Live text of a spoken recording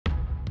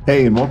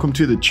Hey, and welcome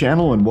to the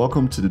channel, and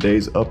welcome to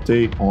today's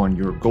update on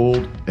your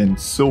gold and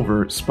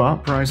silver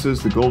spot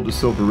prices, the gold to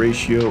silver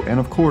ratio, and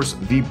of course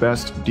the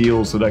best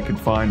deals that I could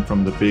find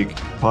from the big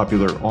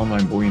popular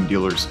online bullion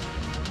dealers.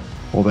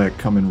 All that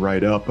coming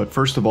right up. But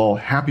first of all,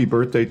 happy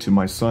birthday to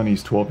my son.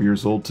 He's 12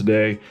 years old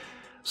today.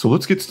 So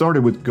let's get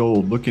started with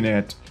gold. Looking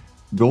at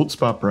gold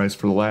spot price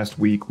for the last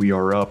week, we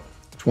are up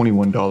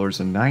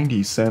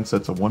 $21.90.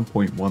 That's a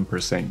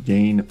 1.1%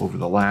 gain over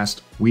the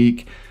last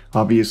week.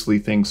 Obviously,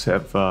 things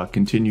have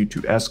continued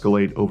to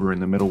escalate over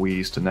in the Middle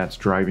East, and that's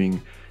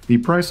driving the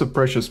price of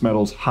precious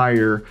metals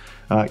higher,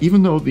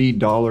 even though the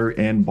dollar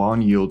and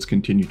bond yields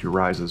continue to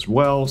rise as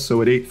well.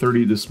 So at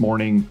 8:30 this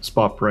morning,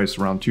 spot price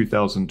around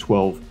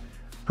 2012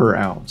 per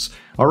ounce.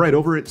 All right,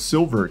 over at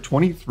silver,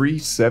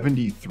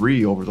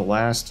 23.73 over the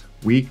last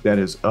week. That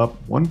is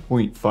up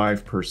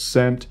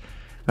 1.5%.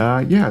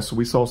 So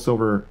we saw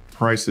silver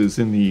prices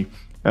in the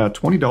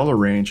 $20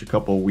 range a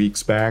couple of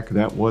weeks back.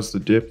 That was the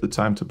dip, the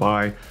time to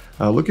buy.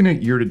 Looking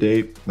at year to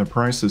date, the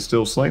price is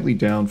still slightly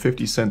down,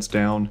 50 cents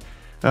down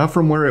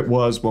from where it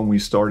was when we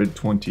started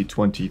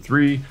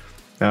 2023.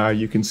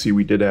 You can see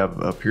we did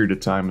have a period of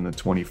time in the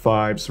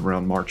 25s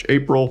around March,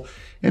 April,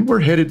 and we're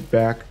headed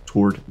back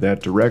toward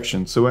that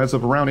direction. So as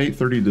of around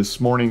 8:30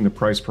 this morning, the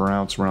price per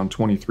ounce around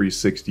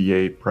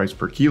 23.68, price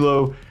per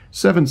kilo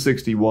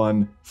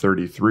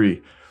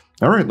 761.33.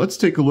 All right, let's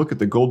take a look at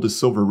the gold to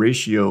silver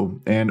ratio.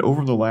 And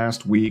over the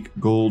last week,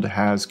 gold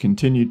has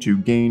continued to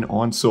gain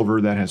on silver.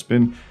 That has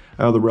been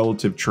the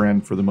relative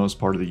trend for the most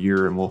part of the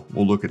year. And we'll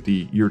look at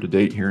the year to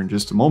date here in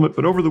just a moment.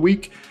 But over the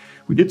week,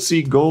 we did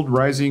see gold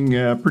rising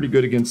pretty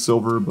good against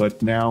silver,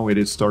 but now it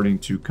is starting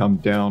to come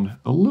down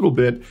a little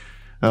bit,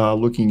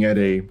 looking at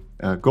a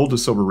gold to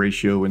silver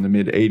ratio in the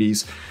mid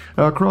 80s.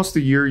 Across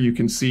the year, you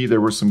can see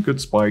there were some good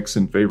spikes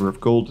in favor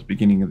of gold at the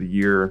beginning of the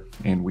year,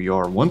 and we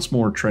are once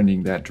more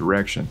trending that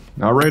direction.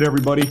 All right,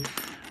 everybody,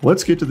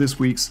 let's get to this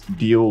week's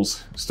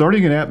deals.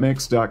 Starting at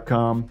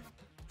APMEX.com,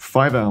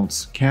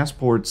 5-ounce cast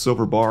poured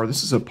silver bar.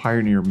 This is a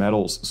Pioneer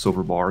Metals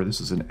silver bar. This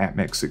is an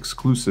APMEX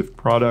exclusive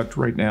product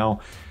right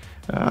now.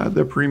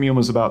 The premium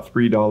is about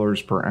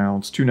 $3 per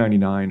ounce,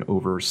 $2.99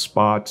 over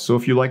spot. So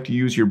if you like to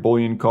use your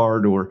bullion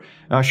card or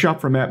shop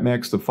from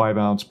APMEX, the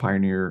 5-ounce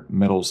Pioneer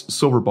Metals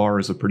silver bar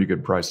is a pretty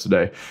good price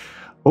today.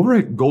 Over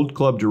at Gold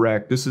Club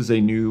Direct, this is a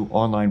new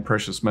online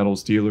precious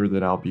metals dealer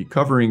that I'll be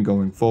covering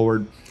going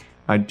forward.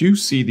 I do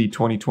see the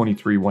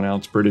 2023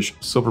 1-ounce British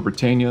silver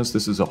Britannias.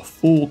 This is a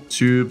full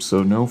tube,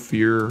 so no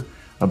fear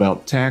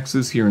about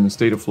taxes here in the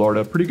state of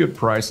Florida. Pretty good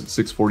price at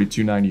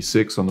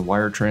 $642.96 on the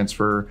wire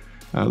transfer.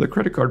 The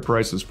credit card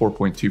price is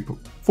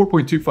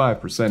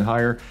 4.25%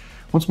 higher.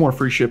 Once more,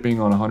 free shipping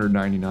on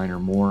 $199 or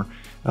more.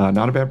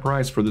 Not a bad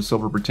price for the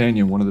silver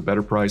Britannia, one of the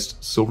better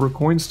priced silver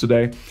coins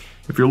today.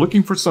 If you're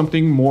looking for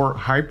something more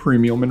high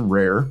premium and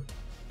rare,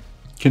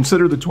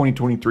 consider the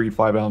 2023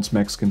 5-ounce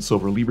Mexican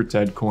silver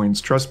Libertad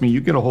coins. Trust me,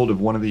 you get a hold of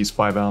one of these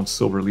 5-ounce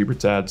silver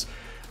Libertads,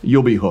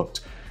 you'll be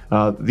hooked.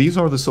 These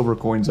are the silver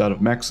coins out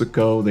of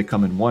Mexico. They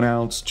come in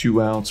 1-ounce,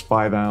 2-ounce,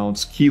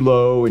 5-ounce,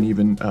 kilo, and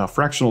even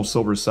fractional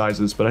silver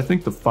sizes. But I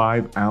think the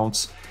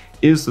 5-ounce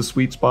is the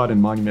sweet spot,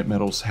 and Monument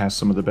Metals has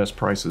some of the best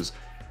prices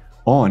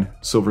on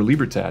silver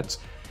Libertads.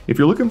 If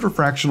you're looking for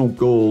fractional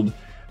gold,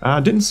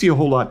 didn't see a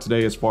whole lot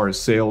today as far as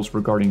sales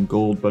regarding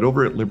gold, but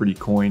over at Liberty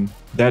Coin,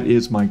 that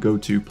is my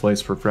go-to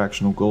place for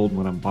fractional gold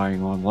when I'm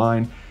buying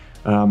online.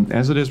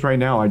 As it is right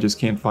now, I just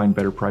can't find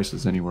better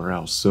prices anywhere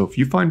else. So if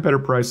you find better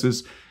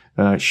prices,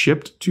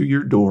 shipped to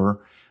your door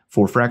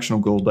for fractional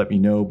gold, let me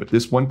know. But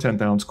this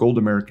 1/10 ounce gold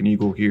American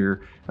Eagle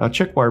here,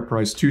 check wire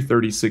price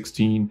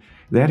 $230.16.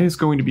 That is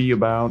going to be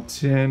about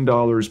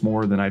 $10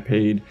 more than I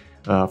paid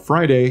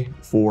Friday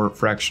for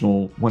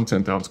fractional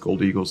 1/10 ounce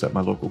gold Eagles at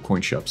my local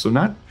coin shop. So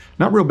not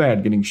real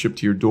bad getting shipped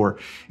to your door.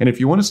 And if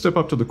you want to step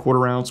up to the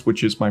 1/4 ounce,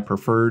 which is my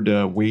preferred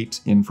weight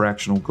in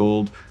fractional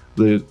gold,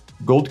 the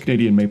gold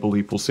Canadian Maple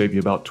Leaf will save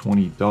you about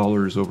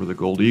 $20 over the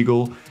gold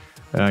Eagle.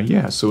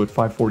 So at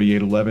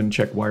 $548.11,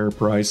 check wire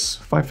price,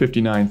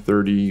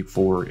 $559.30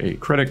 for a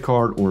credit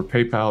card or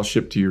PayPal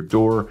shipped to your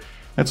door.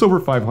 That's over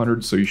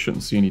 $500, so you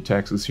shouldn't see any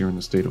taxes here in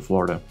the state of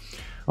Florida.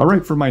 All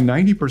right, for my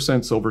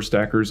 90% silver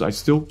stackers, I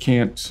still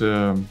can't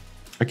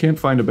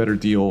find a better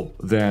deal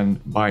than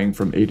buying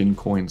from Aiden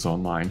Coins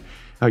online.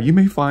 You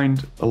may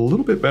find a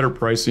little bit better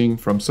pricing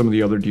from some of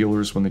the other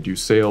dealers when they do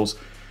sales,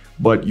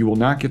 but you will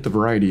not get the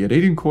variety. At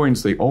Aiden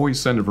Coins, they always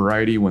send a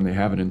variety when they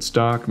have it in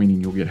stock, meaning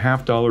you'll get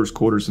half dollars,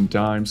 quarters, and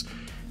dimes,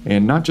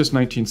 and not just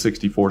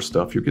 1964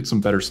 stuff. You'll get some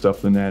better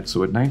stuff than that.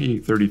 So at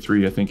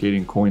 $98.33, I think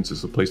Aiden Coins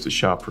is the place to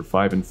shop for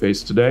 5 and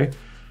face today.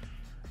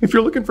 If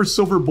you're looking for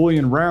silver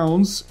bullion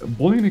rounds,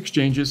 Bullion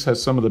Exchanges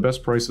has some of the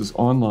best prices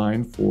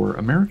online for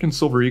American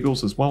Silver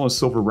Eagles as well as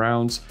silver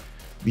rounds.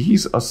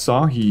 These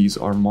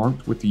Asahis are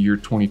marked with the year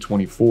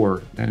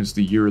 2024. That is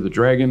the year of the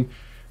dragon.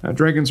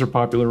 Dragons are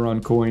popular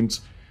on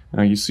coins.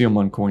 You see them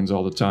on coins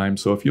all the time.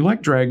 So if you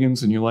like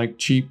dragons and you like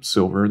cheap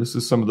silver, this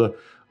is some of the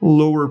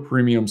lower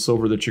premium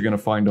silver that you're going to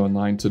find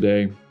online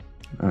today.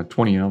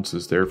 20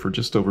 ounces there for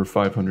just over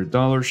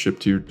 $500,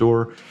 shipped to your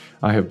door.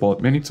 I have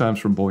bought many times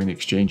from bullion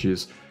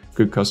exchanges.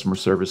 Good customer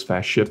service,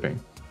 fast shipping.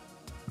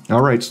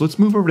 All right, so let's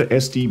move over to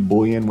SD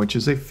Bullion, which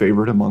is a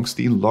favorite amongst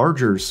the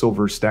larger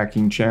silver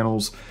stacking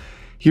channels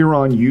here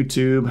on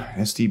YouTube.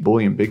 SD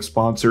Bullion, big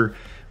sponsor.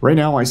 Right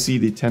now, I see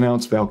the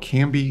 10-ounce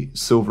Valcambi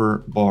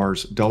silver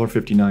bars,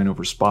 $1.59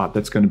 over spot.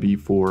 That's going to be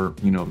for,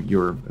 you know,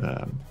 your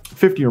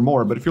 50 or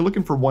more. But if you're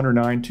looking for 1 or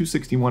 9,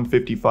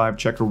 $261.55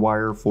 checker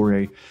wire for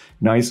a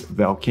nice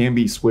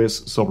Valcambi Swiss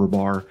silver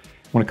bar.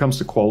 When it comes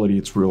to quality,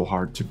 it's real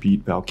hard to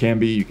beat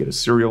Valcambi. You get a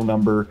serial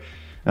number.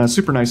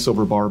 Super nice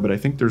silver bar, but I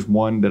think there's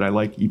one that I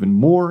like even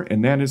more,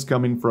 and that is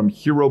coming from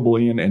Hero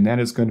Bullion, and that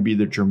is going to be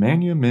the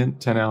Germania Mint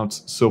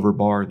 10-ounce silver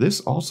bar.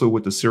 This also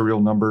with the serial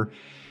number.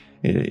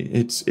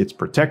 It's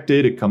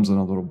protected. It comes in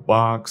a little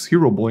box.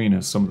 Hero Bullion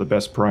has some of the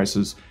best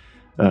prices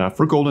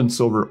for gold and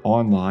silver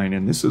online,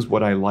 and this is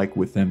what I like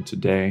with them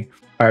today.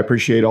 I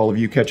appreciate all of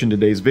you catching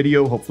today's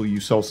video. Hopefully you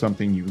saw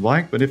something you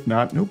like, but if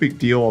not, no big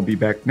deal. I'll be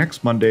back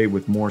next Monday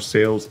with more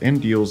sales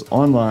and deals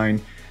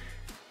online.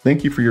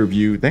 Thank you for your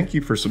view. Thank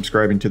you for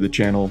subscribing to the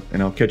channel,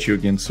 and I'll catch you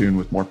again soon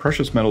with more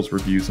precious metals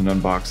reviews and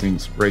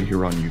unboxings right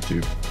here on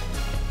YouTube.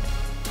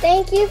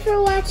 Thank you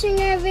for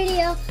watching our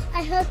video.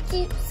 I hope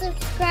you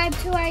subscribe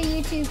to our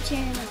YouTube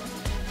channel.